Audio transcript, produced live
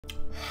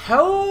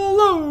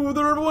Hello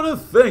there everyone, and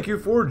thank you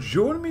for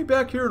joining me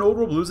back here in Old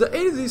World Blues, the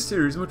A to Z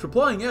series in which we're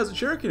playing as the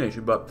Cherokee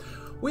Nation, but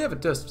we have a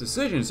tough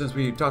decision since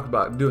we talked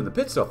about doing the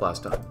pit stuff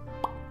last time.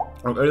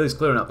 Or at least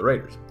clearing out the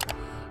raiders.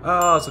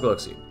 Let's take a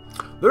look-see.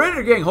 The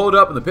raider gang holed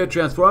up in the pit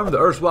transformed the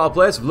erstwhile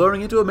place of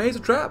luring into a maze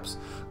of traps.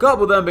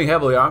 Coupled with them being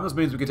heavily armed, this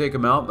means we could take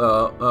them out,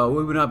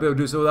 we would not be able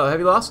to do so without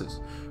heavy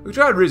losses. We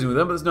tried reasoning with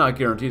them, but it's not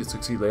guaranteed to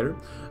succeed later,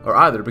 or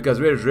either, because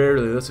raiders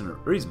rarely listen to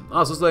reason.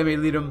 Also, this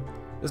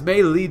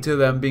may lead to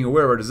them being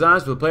aware of our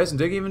designs for the place and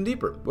dig even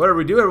deeper. Whatever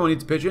we do, everyone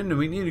needs to pitch in, and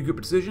we need a group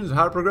of decisions on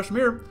how to progress from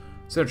here.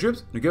 Send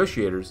troops,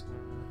 negotiators.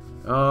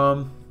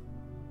 I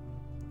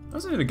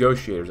was saying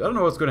negotiators. I don't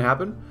know what's going to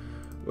happen.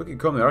 We can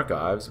comb the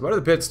archives. Why do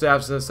the pit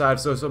staff decide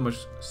to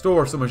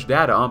store so much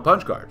data on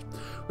punch cards?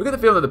 We get the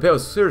feeling that the pit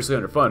was seriously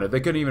underfunded. They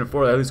couldn't even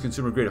afford at least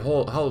consumer-grade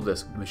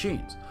holodisk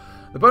machines.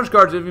 The punch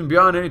cards are even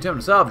beyond any attempt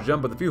to salvage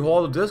them, but the few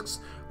holodisks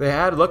they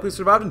had luckily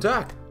survived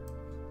intact.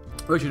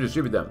 We should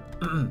distribute them.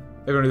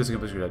 Everyone this is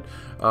completely dead.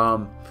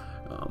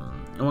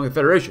 Among the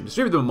Federation.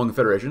 Distribute them among the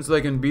Federation so they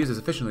can be used as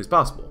efficiently as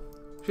possible.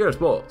 Share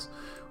spoils.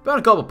 We found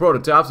a couple of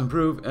prototypes,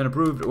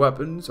 improved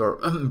weapons, or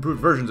improved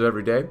versions of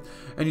every day,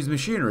 and used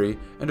machinery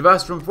and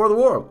devices from before the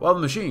war. While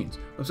the machines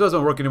themselves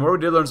don't work anymore, we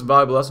did learn some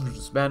valuable lessons from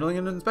dismantling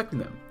and inspecting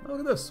them. Oh,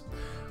 look at this.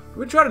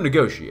 We try to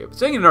negotiate, but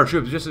sending in our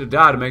troops just to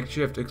die to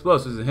makeshift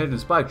explosives and hidden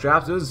spike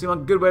traps doesn't seem like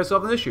a good way to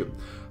solve an issue,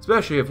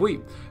 especially if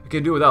we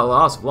can do without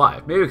loss of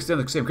life. Maybe extend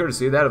the same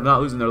courtesy, that of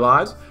not losing their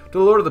lives, to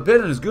the Lord of the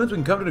Pit and his goons. We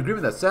can come to an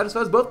agreement that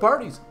satisfies both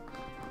parties.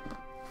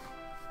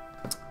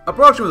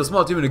 Approaching with a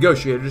small team of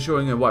negotiators, just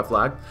showing a white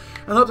flag,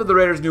 and hoped that the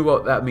raiders knew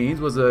what that means,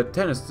 was a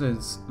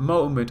tennis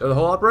moment of the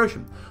whole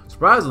operation.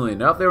 Surprisingly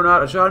enough, they were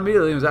not shot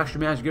immediately and was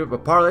actually managed to give up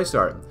a parlay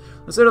start.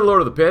 Instead of the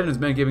Lord of the Pit and his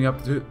men giving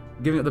up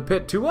the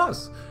pit to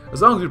us.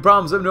 As long as we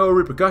promised them no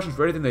repercussions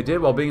for anything they did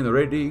while being in the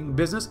raiding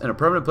business and a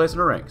permanent place in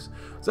our ranks.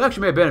 So it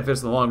actually may benefit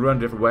us in the long run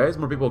in different ways.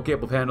 More people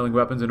capable of handling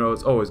weapons and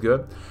it's always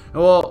good.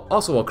 And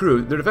while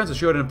crewed, their defenses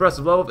showed an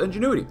impressive level of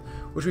ingenuity,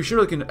 which we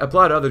surely can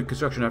apply to other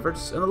construction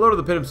efforts. And the Lord of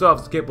the Pit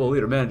himself is capable of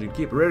leader managing to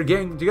keep a raider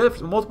gang together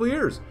for multiple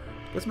years.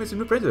 Let's make some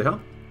new friends today, huh?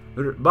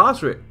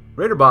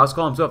 Raider boss,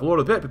 call himself Lord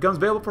of the Pit, becomes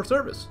available for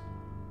service.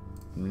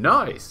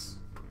 Nice.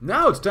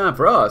 Now it's time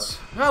for us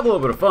to have a little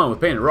bit of fun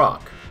with painted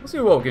rock. Let's see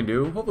what we can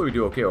do. Hopefully we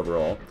do okay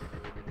overall.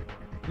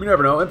 We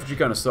never know. Infantry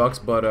kind of sucks,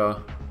 but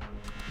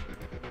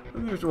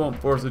maybe we won't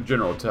force a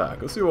general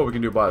attack. Let's see what we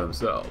can do by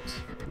themselves.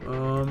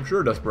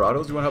 Sure,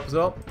 Desperados, you want to help us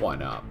out? Why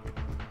not?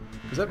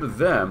 Because after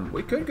them,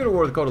 we could go to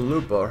war with called a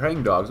Lupa or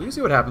Hangdogs. We can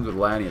see what happens with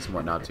Lanius and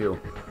whatnot too.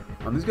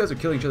 These guys are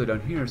killing each other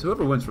down here, so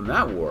whoever wins from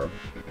that war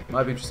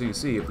might be interesting to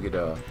see if we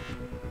could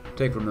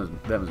take from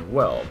them as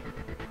well.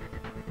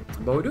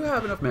 But we do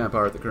have enough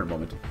manpower at the current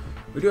moment.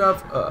 We do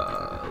have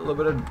a little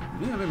bit of,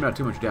 yeah, maybe not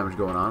too much damage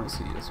going on. Let's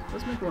see.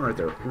 Let's make one right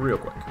there real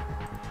quick.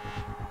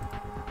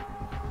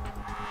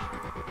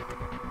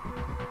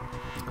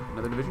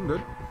 Another division,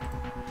 good.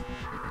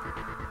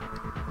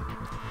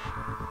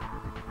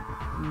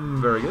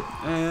 Very good.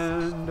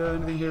 And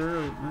anything here?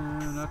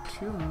 Not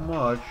too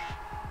much.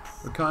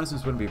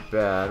 Reconnaissance wouldn't be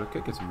bad. We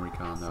could get some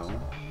recon though.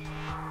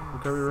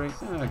 Recovery rate?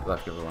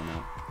 Left everyone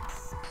now.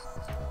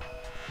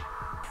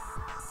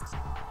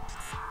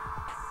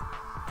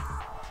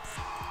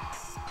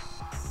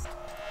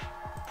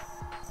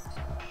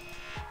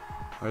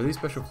 Are these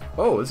special?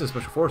 Oh, this is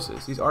special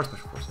forces. These are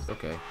special forces.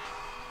 Okay.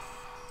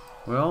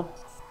 Well,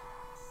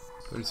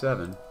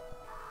 37.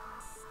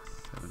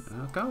 I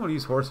kind of want to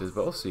use horses,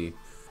 but we'll see.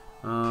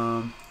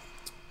 The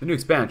new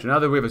expansion. Now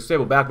that we have a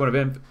stable backbone of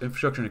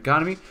infrastructure and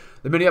economy,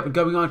 the many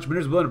up-and-coming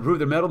entrepreneurs willing to prove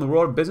their mettle in the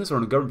world of business or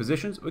in government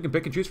positions, we can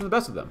pick and choose from the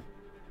best of them.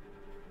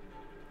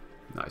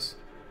 Nice.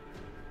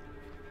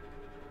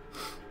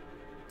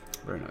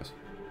 Very nice.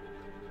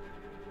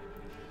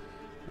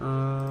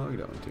 Look at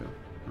that one too.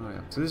 Oh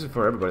yeah. So this is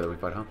for everybody that we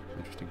fight, huh?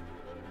 Interesting.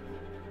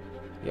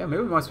 Yeah,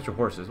 maybe we might switch to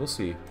horses. We'll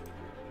see.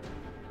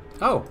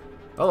 Oh!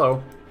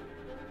 Hello.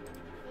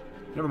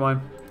 Never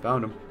mind.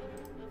 Found him.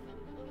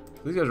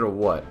 These guys are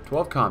what?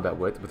 12 combat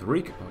width with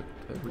recon.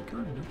 Oh,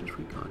 recon? Not just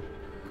recon.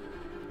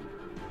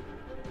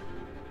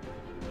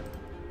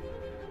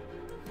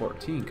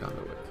 14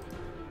 combat width.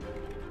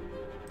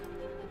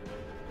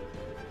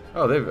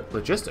 Oh, they have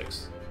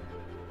logistics.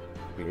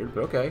 Weird,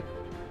 but okay.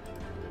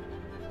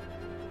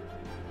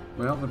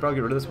 Well, we'll probably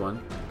get rid of this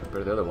one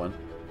compared to the other one.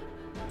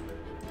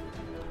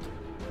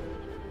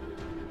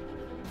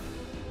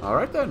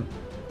 Alright then.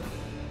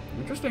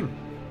 Interesting.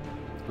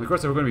 And of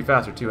course, we're going to be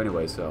faster too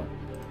anyway, so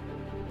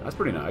that's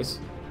pretty nice.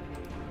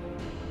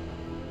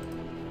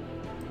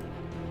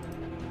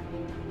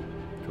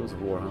 Tools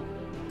of war, huh?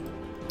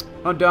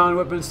 Hunt down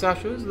weapon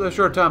stashes. The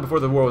short time before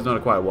the war was not a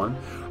quiet one.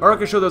 Our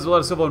records show there's a lot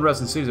of civil unrest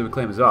in cities that we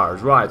claim as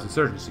ours, riots,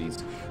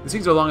 insurgencies. These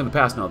things are long in the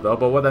past now, though,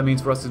 but what that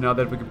means for us is now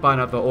that if we can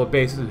find out the old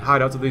bases and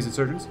hideouts of these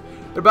insurgents,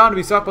 they're bound to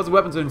be stockpiles of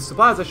weapons and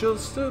supplies that should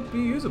still be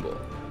usable.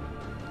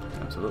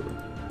 Absolutely.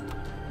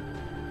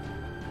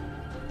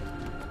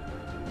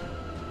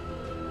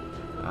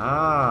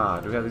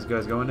 Ah, do we have these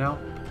guys going now?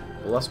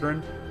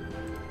 Blustering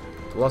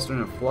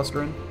and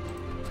flustering.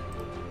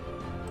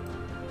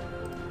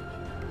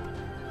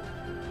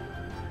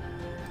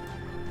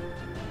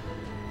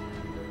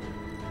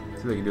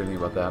 if they can do anything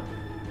about that.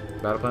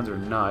 Battle plans are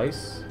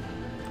nice.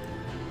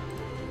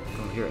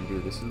 Come here and do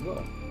this as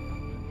well.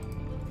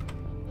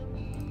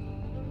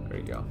 There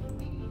you go.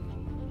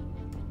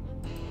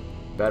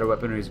 Battle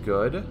weaponry is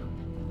good.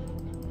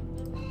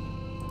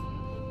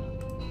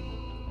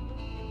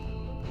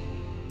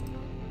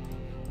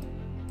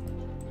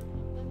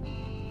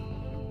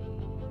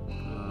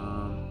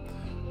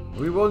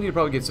 We will need to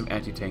probably get some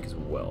anti-tank as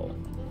well.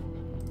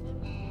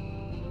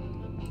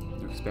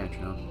 New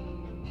expansion, huh?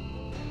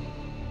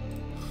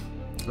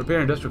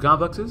 Repair industrial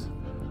complexes.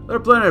 There are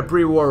plenty of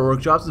pre-war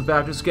workshops and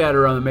factories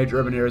scattered around the major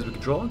urban areas we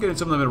control, and getting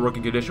some of them in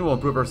working condition will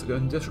improve our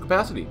industrial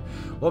capacity.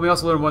 Well, we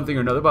also learn one thing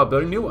or another about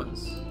building new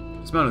ones.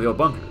 Dismantle the old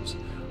bunkers.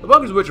 The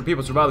bunkers in which our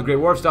people survived the Great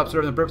War stopped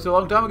serving their purpose a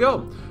long time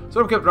ago.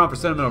 Some are kept around for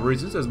sentimental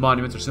reasons, as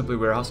monuments are simply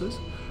warehouses.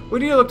 We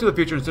need to look to the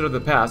future instead of the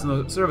past, and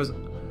they'll serve as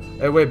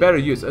a way better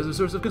use as a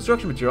source of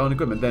construction material and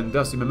equipment than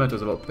dusty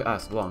mementos of a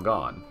past long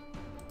gone.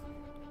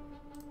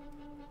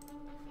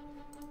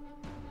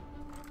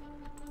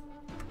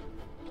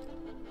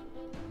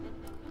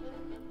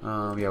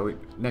 Yeah,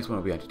 next one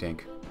will be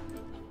anti-tank.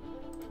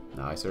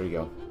 Nice, there you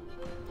go.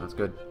 That's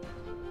good.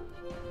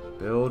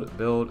 Build,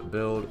 build,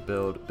 build,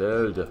 build,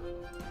 build.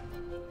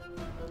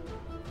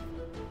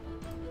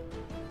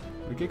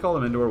 We could call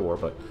them indoor war,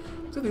 but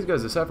looks like these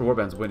guys, aside for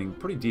warband's winning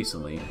pretty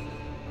decently.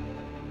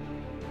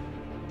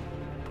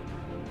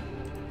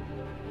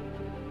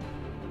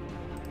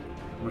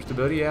 More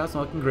stability, yeah, it's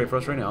not looking great for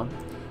us right now.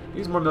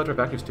 Use more military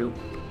factories too.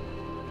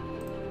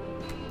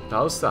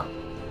 Tausa.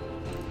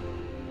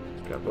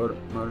 Got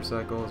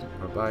motorcycles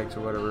or bikes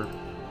or whatever.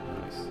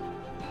 Nice.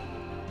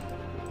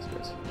 These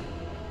guys.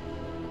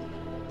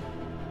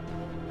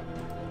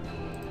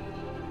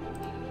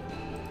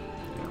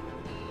 Yeah.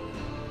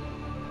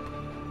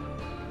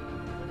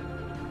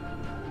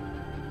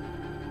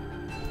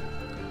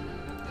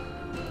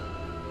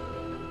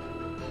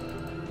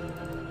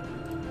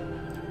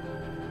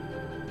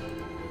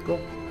 Cool.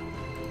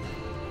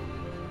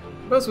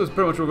 This was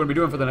pretty much what we're going to be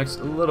doing for the next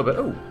little bit.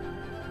 Oh,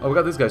 we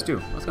got these guys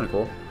too. That's kind of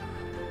cool.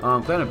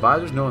 Clan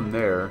advisors, no one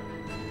there.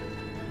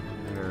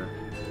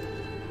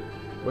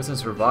 Western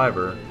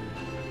survivor.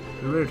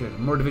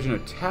 More division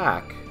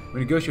attack.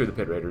 We negotiate with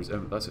the pit raiders,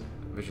 and less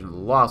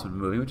division loss when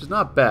moving, which is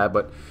not bad,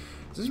 but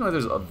it doesn't like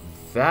there's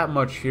that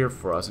much here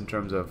for us in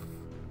terms of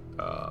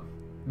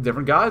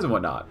different guys and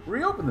whatnot.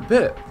 Reopen the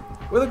pit.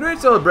 With a great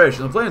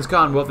celebration, the Plains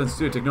Commonwealth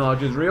Institute of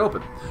Technology is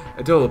reopened.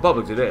 And told the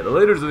public today, the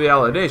leaders of the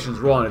Allied nations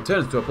were all in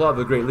attendance to applaud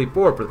the great leap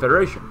forward for the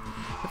Federation.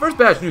 The first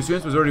batch of new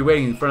students was already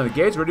waiting in front of the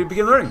gates, ready to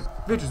begin learning.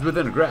 Features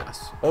within the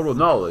grass. Old world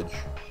knowledge.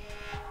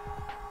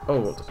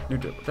 Old world new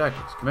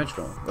tactics.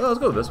 Conventional. Well, let's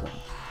go with this one.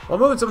 While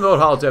moving some of the old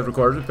holotape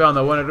recorders, we found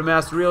that one had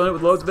amassed a reel in it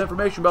with loads of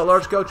information about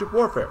large-scale ship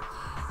warfare,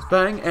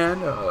 spanning and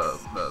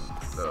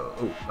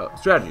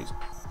strategies.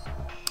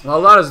 While it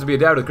allowed us to be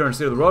adapted to the current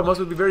state of the world, most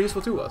would be very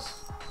useful to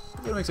us.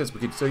 That makes sense. We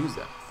could still use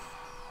that.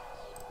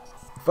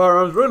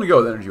 Firearms. We're going to go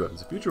with energy weapons.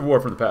 The future of war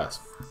from the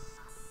past.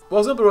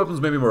 While simpler weapons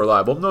may be more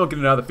reliable, no one can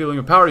deny the feeling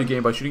of power you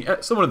gain by shooting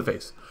at someone in the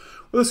face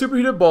with a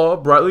superheated ball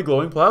of brightly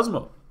glowing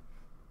plasma.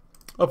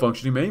 A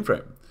functioning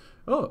mainframe.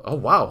 Oh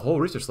wow, whole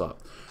research slot.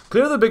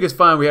 Clearly the biggest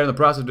find we had in the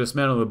process of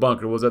dismantling the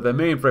bunker was that the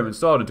mainframe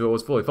installed into it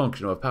was fully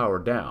functional with power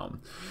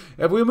down.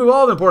 If we move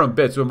all the important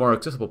bits to a more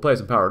accessible place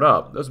and power it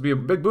up, this would be a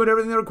big boon to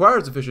everything that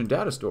requires efficient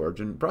data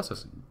storage and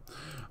processing.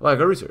 Like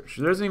our research,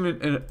 there isn't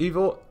even an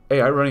evil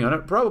AI running on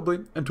it, probably,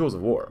 and tools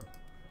of war.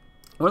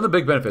 One of the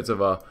big benefits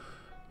of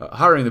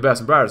hiring the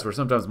best and brightest for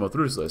sometimes the most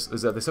ruthless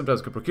is that they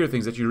sometimes can procure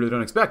things that you really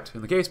don't expect.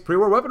 In the case,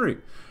 pre-war weaponry.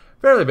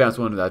 Fairly advanced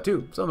one into that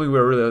too. Something we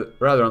were really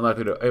rather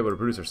unlikely to able to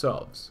produce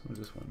ourselves. What is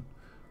this one?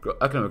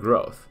 Economic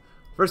growth.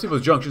 First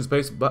people's junction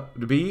space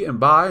to be and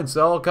buy and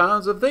sell all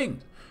kinds of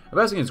things.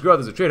 Investing in its growth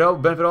as a trade help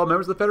will benefit all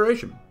members of the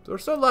Federation. So we're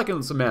still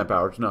lacking some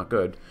manpower, which is not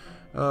good.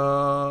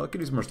 Could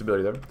use more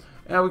stability there.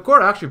 And we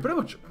covered actually pretty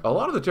much a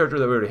lot of the territory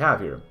that we already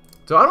have here.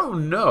 So I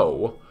don't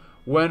know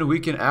when we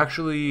can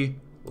actually,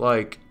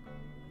 like,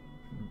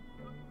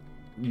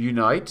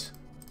 unite.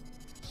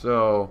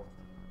 So,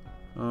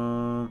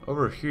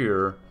 over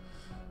here,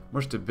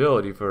 more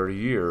stability for a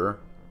year.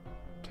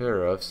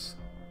 Tariffs.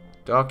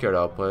 Dockyard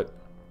output.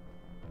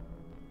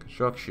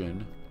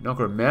 Construction.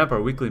 Nuclear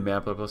manpower, weekly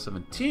manpower plus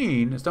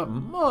 17. It's not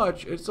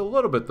much. It's a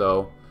little bit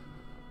though.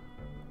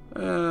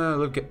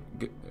 Look at.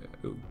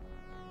 Ooh.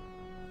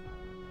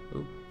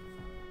 Ooh.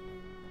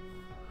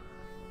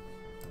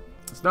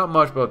 It's not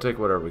much, but I'll take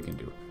whatever we can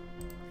do.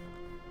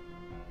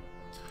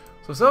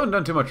 So still haven't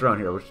done too much around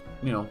here, which,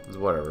 you know, is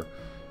whatever.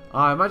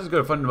 I might just go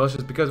to fund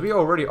militias because we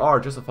already are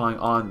justifying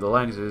on the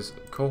Lannis'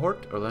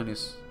 cohort or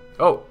Lannis.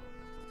 Oh,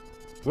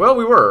 well,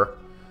 we were.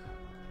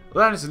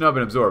 Lannis has now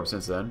been absorbed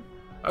since then.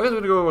 I guess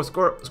we're going to go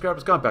with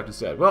Scrapper's Compact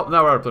instead. Well,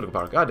 now we're out of political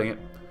power. God dang it.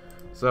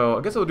 So,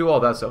 I guess we'll do all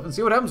that stuff and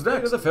see what happens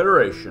next. The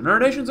Federation. Our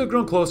nations have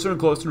grown closer and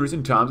closer in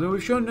recent times, and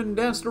we've shown and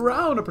danced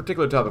around a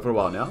particular topic for a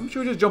while now. Should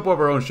we just jump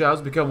over our own shadows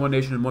and become one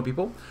nation and one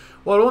people?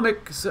 Well, it won't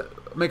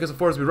make us a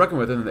force to be reckoned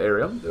with in the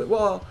area.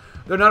 Well,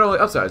 there are not only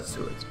upsides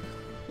to it.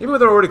 Even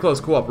with our already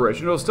close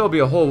cooperation, it'll still be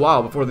a whole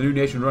while before the new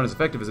nation run as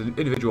effective as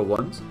individual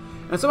ones.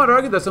 And some might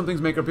argue that some things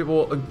make our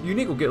people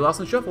unique will get lost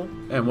in the shuffle.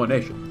 And one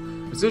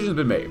nation. The decision's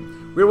been made.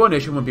 We are one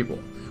nation, one people.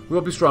 We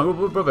will be strong, we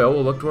will prevail,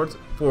 we'll look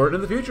forward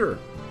in the future.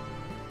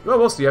 Well,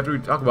 we'll see after we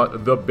talk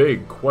about the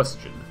big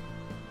question.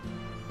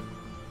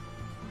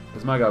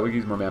 Because my god, we can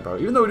use more manpower.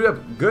 Even though we do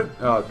have good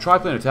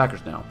tri-plane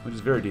attackers now, which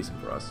is very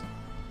decent for us.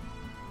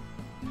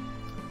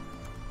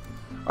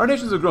 Our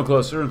nations have grown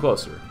closer and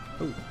closer.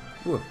 Ooh.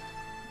 Ooh.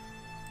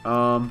 If you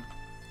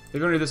want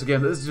to read this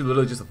again, this is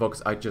literally just the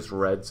focus I just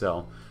read,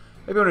 so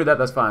if you want to read that,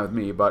 that's fine with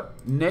me, but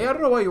nay, I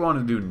don't know why you want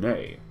to do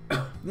nay.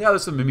 Yeah,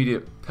 there's some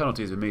immediate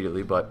penalties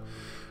immediately, but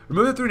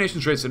remove the 3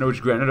 nations trade center,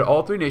 which granted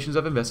all 3 nations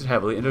have invested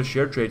heavily into a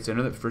shared trade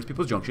center that First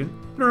People's Junction,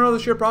 and earn all the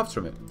shared profits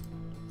from it.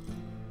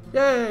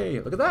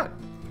 Yay! Look at that!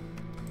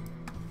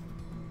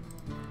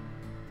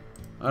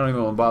 I don't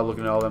even want to bother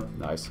looking at all of them.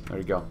 Nice. There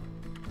you go.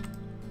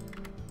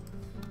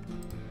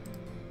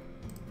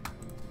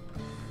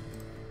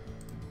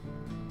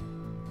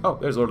 Oh,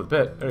 there's Lord of the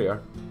Pit. There you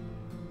are.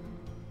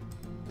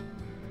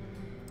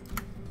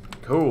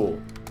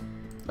 Cool.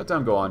 Let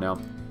time go on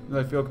now.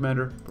 Let Field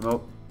Commander.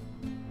 Promote.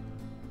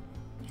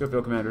 Show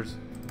Field Commanders.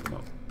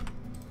 Promote.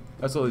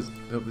 That's all these.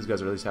 I hope these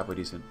guys are at least halfway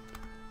decent.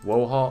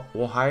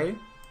 Wohali?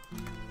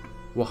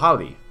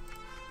 Wohali.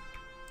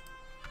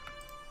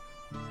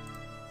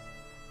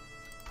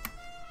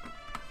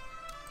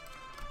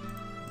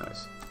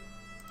 Nice.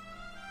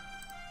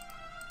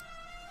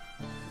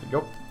 There you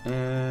go.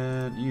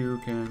 And you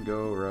can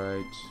go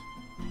right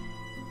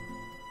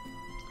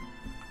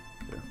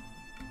here.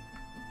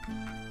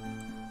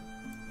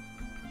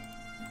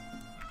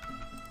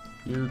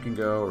 You can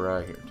go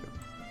right here too.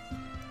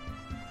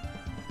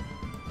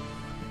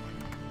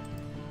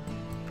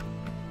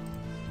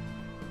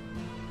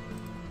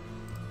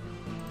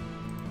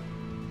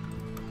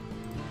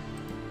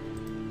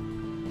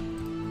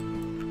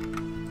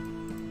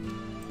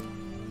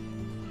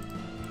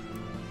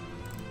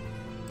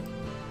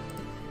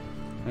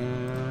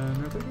 And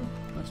right there.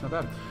 That's not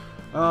bad.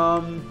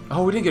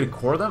 Oh, we didn't get a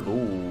core of them?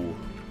 Ooh.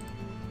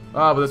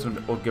 Ah, but this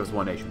one will give us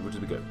one nation, which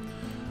would be good.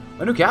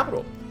 A new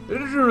capital.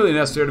 It isn't really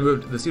necessary to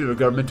move the seat of the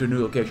government to a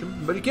new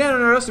location, but you can't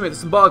underestimate the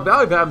symbolic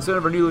value of having the center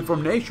of our newly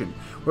formed nation.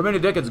 Where many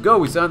decades ago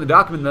we signed the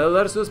document that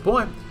led us to this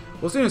point.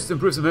 We'll soon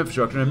improve some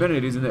infrastructure and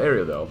amenities in the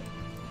area, though.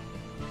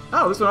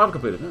 Oh, this one I've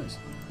completed. Nice.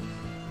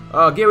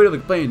 Gateway to the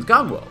Plains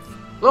Commonwealth.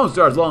 Lone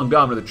Star's long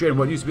dominated the trade in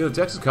what used to be the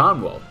Texas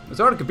Commonwealth. It's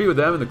hard to compete with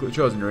them in the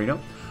chosen arena.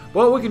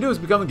 But what we can do is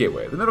become the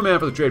gateway, the middleman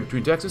for the trade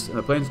between Texas and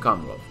the Plains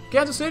Commonwealth.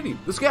 Kansas City,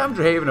 the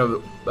scavenger haven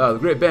of the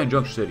Great Bend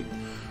Junction City.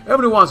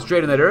 Everyone who wants to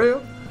trade in that area,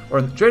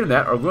 or trade in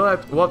that, will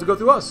have to go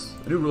through us,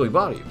 a new ruling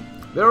body.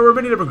 There were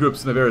many different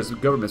groups in the various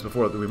governments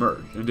before we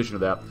merged. In addition to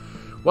that,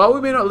 while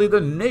we may not lead the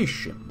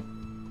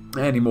nation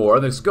anymore,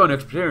 the skill and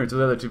experience of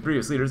the other 2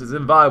 previous leaders is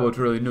invaluable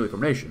to a really newly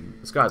formed nation.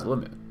 The sky's the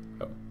limit.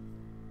 Oh.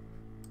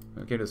 I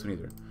can't do this one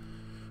either.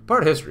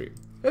 Part of history.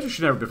 History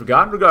should never be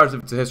forgotten, regardless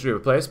if it's a history of a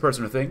place,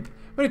 person, or thing.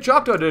 Many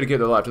Choctaw dedicate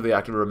their life to the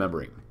act of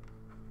remembering.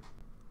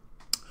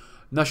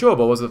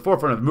 Nashoba was at the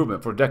forefront of the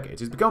movement for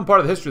decades. He's become part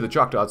of the history of the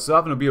Choctaw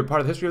itself, and will be a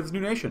part of the history of this new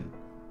nation.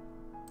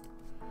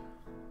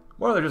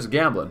 Or they're just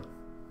gambling.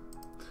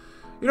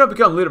 You don't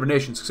become the leader of a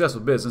nation's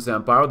successful business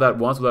empire that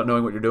once without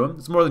knowing what you're doing.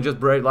 It's more than just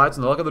bright lights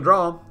and the luck of the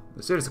draw.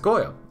 The state of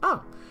Sequoyah.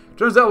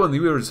 Turns out when we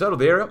were to settle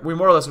the area, we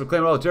more or less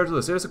reclaimed all the territory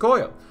of the state of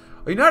Sequoyah.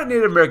 A united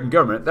Native American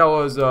government that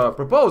was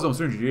proposed almost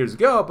 300 years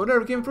ago, but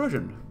never came to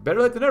fruition.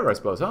 Better late than never, I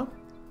suppose, huh?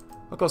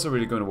 How close are we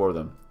to going to war with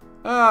them?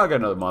 I got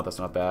another month, that's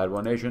not bad.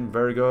 One nation,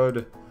 very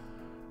good.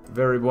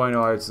 Very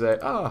bueno, I'd say.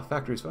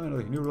 Factories,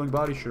 finally. New ruling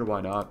body, sure,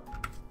 why not?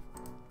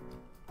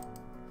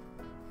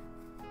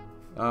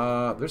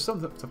 There's some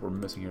stuff we're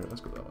missing here.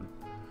 Let's go with that one.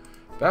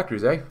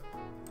 Factories, eh? There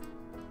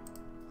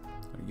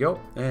you go.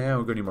 And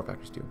we're going to need more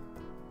factories, too.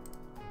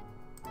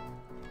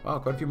 Wow,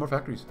 quite a few more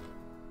factories.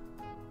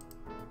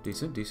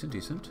 Decent, decent,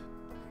 decent.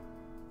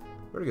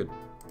 Very good.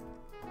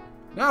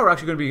 Now we're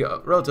actually going to be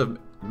relative...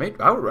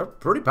 We're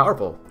pretty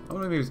powerful. I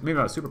don't know, maybe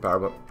not a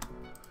superpower, but...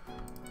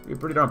 We're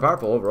pretty darn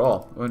powerful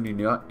overall. When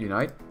you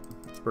unite,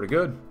 it's pretty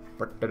good.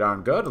 Pretty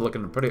darn good.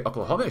 Looking pretty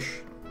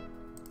Oklahomish.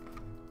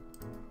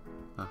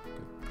 Good.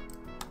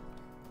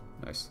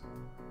 Nice.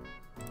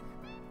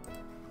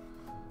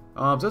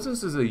 Since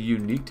this is a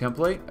unique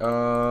template,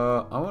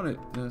 I want to...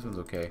 This one's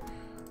okay.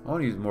 I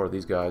want to use more of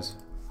these guys.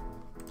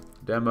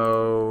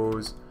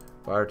 Demos,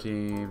 fire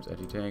teams,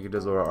 anti-tank. It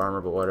does lower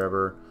armor, but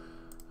whatever.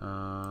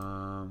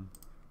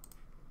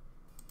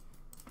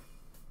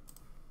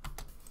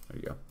 There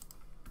you go.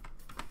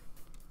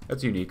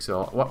 That's unique,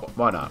 so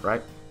why not,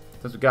 right?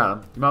 Since we got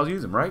them, you might as well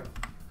use them, right?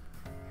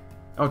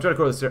 I'm trying to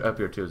grow this up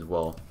here too as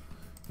well.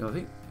 You know, I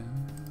think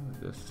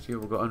this here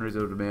will go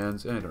unreasonable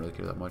demands, and I don't really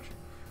care that much.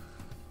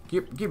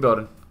 Keep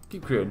building,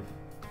 keep creating,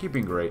 keep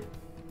being great.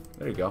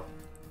 There you go.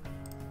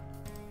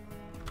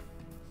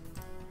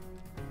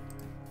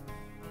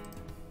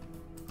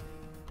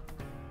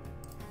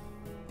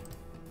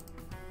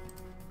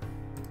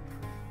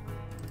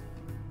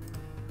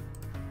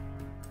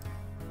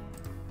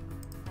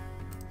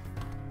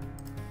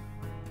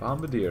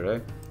 Bombardier, eh?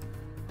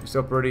 You're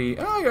still pretty...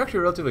 Oh, you're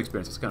actually relatively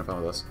experienced. That's kind of fun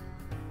with us.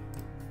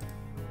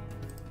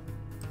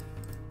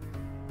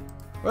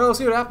 Well, we'll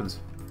see what happens.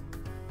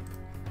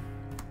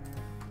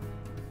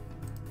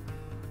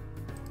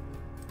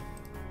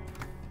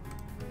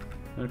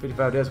 And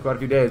 55 days, quite a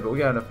few days, but we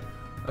got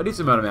a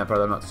decent amount of manpower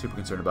that I'm not super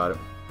concerned about it.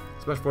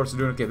 Special Forces are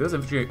doing okay. There's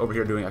infantry over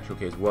here doing actually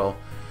okay as well.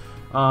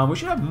 We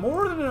should have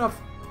more than enough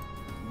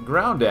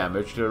ground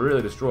damage to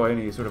really destroy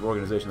any sort of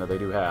organization that they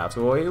do have.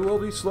 So it will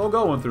be slow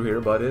going through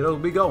here, but it'll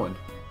be going.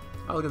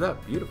 Oh, look at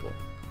that. Beautiful.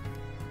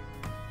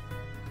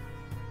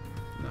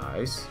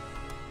 Nice.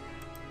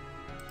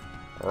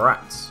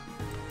 Rats.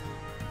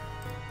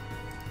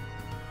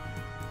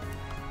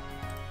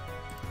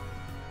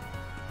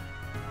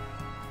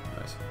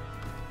 Nice.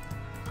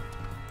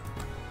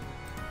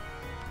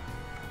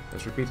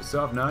 This repeats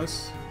itself.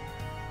 Nice.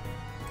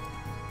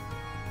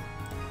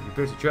 We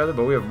pierce each other,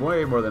 but we have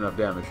way more than enough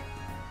damage.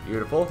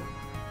 Beautiful.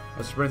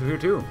 Let's sprint through here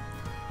too.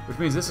 Which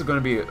means this is going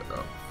to be a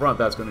front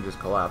that's going to just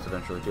collapse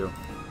eventually too.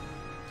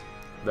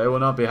 They will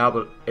not be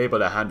able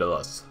to handle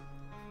us.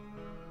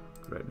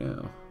 Right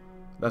now.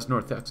 That's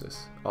North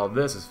Texas. All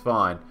this is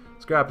fine.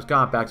 Scrap is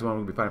compact is one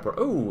we'll be fighting for.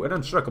 Ooh, an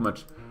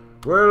encirclement.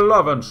 We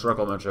love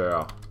encirclement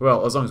here.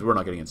 Well, as long as we're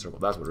not getting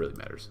encircled. That's what really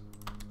matters.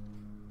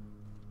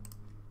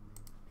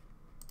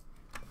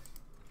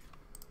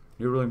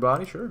 New ruling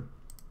body? Sure.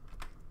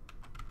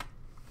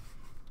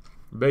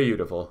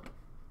 Beautiful.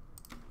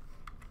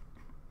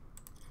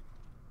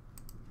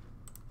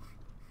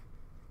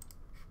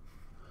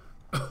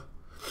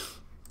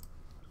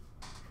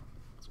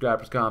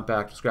 Scrap is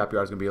compact.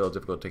 Scrapyard is going to be a little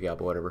difficult to take out,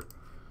 but whatever.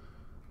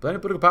 Plenty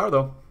of political power,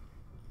 though.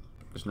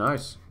 It's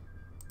nice.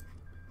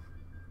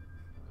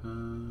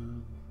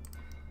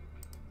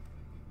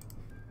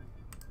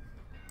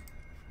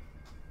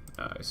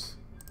 Nice.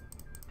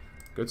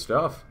 Good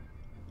stuff.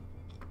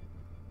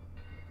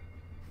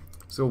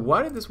 So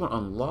why did this one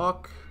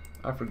unlock?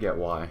 I forget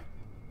why.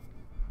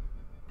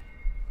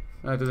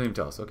 It doesn't even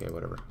tell us. Okay,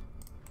 whatever.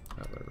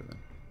 Whatever then.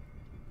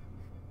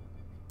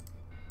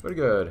 Pretty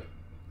good.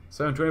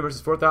 720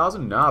 versus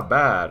 4,000? Not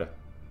bad.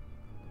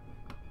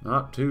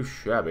 Not too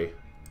shabby.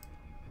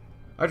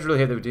 I just really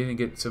hate that we didn't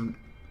get some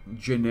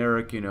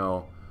generic, you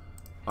know,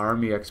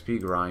 army XP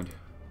grind.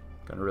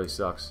 Kind of really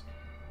sucks.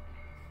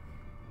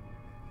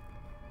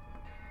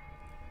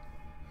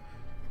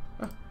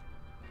 Huh.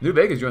 New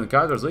Vegas joined the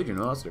Kaiser's Legion.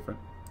 Oh, that's different.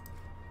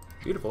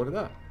 Beautiful, look at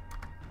that.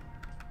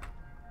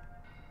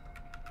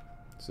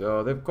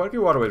 So, they have quite a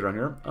few waterways around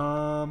here.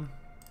 I'm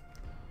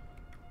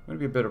going to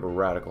be a bit of a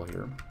radical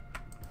here.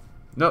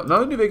 No,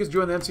 none of New Vegas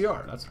joined the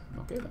NCR. That's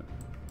okay then.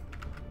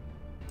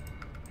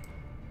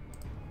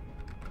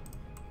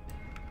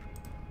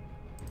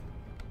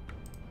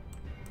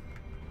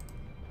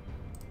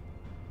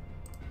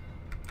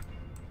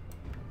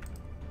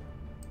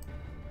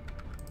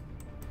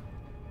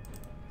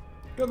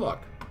 Good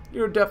luck.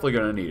 You're definitely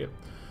going to need it.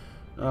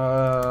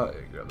 Grab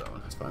that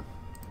one. That's fine.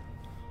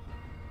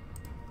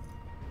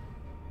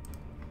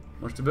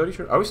 More stability?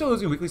 Sure. Are we still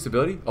losing weekly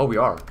stability? Oh, we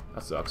are.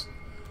 That sucks.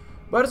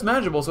 But it's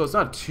manageable, so it's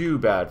not too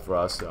bad for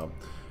us, so...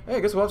 Hey, I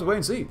guess we'll have to wait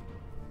and see.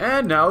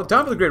 And now,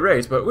 time for the Great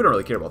Race, but we don't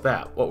really care about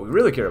that. What we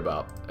really care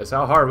about is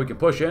how hard we can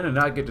push in and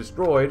not get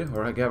destroyed,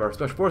 or have our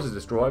special forces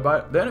destroyed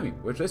by the enemy,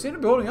 which they seem to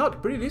be holding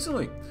out pretty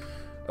decently.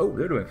 Oh,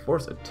 they're doing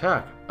force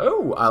attack.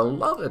 Oh, I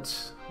love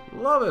it.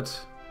 Love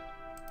it.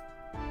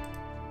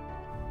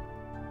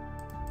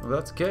 Well,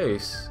 that's the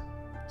case.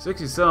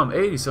 60-some,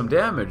 80-some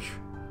damage.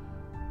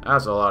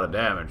 That's a lot of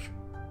damage.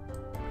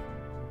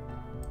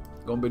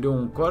 Gonna be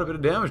doing quite a bit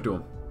of damage to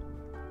him.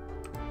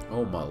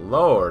 Oh my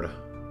lord.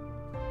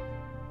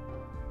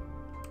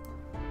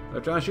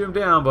 They're trying to shoot him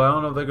down, but I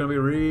don't know if they're gonna be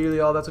really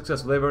all that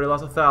successful. They've already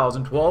lost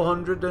 1,000,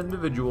 1,200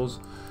 individuals,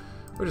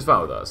 which is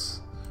fine with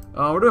us.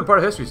 We're doing part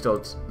of history still,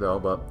 though,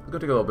 but it's gonna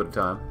take a little bit of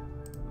time.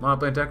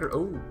 Monoplane attacker.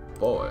 Oh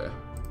boy.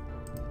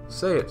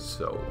 Say it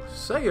so.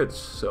 Say it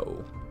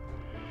so.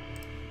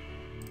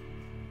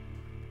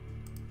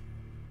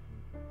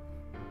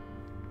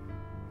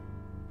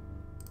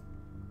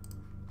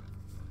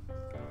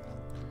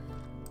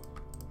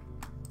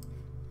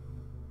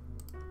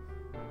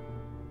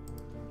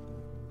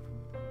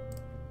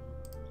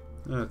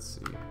 Let's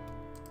see.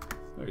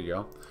 There you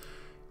go.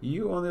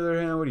 You, on the other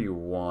hand, what do you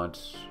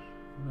want?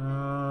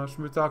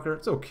 Smooth talker.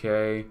 It's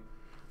okay. I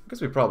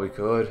guess we probably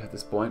could at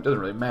this point. Doesn't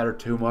really matter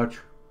too much.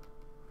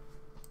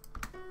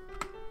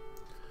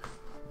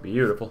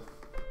 Beautiful.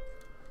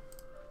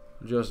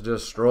 Just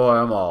destroy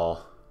them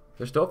all.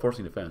 They're still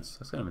forcing defense.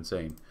 That's kind of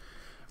insane.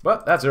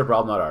 But that's their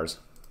problem, not ours.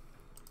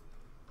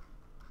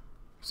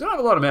 Still don't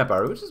have a lot of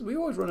manpower, which is we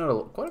always run out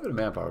of quite a bit of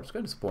manpower. It's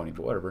kind of disappointing,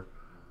 but whatever.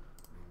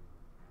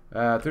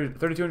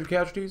 3,200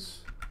 casualties.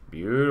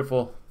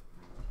 Beautiful.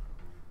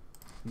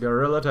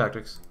 Guerrilla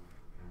tactics.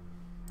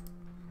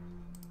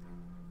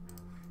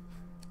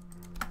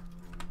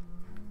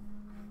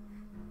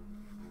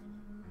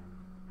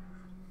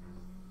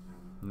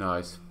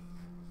 Nice.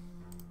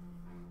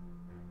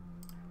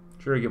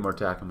 Sure, you get more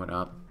attack and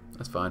whatnot.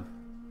 That's fine.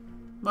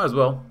 Might as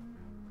well.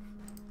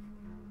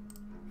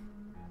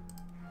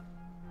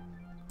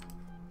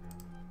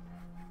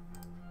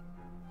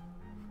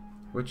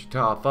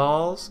 Wichita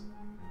Falls.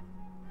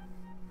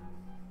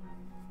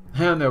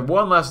 And then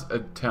one last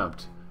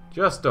attempt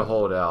just to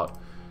hold out.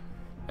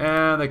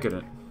 And they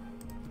couldn't.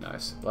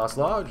 Nice. Lost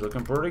Lodge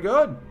looking pretty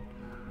good.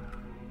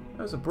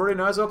 That's a pretty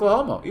nice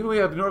Oklahoma. Even we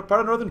have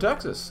part of northern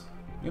Texas.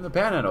 Even the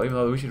Panhandle, even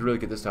though we should really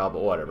get this tile,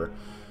 but whatever.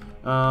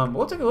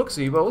 We'll take a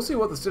look-see, but we'll see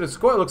what the state of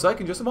Sequoyah looks like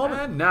in just a moment.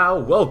 And now,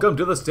 welcome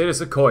to the state of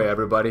Sequoyah,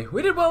 everybody.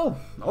 We did well.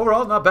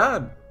 Overall, not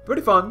bad.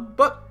 Pretty fun,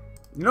 but,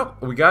 you know,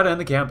 we gotta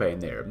end the campaign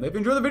there. If you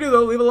enjoyed the video,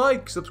 though, leave a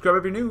like, subscribe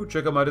if you're new,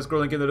 check out my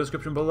Discord link in the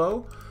description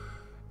below.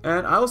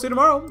 And I will see you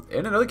tomorrow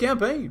in another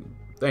campaign.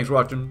 Thanks for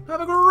watching.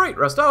 Have a great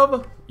rest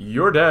of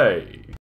your day.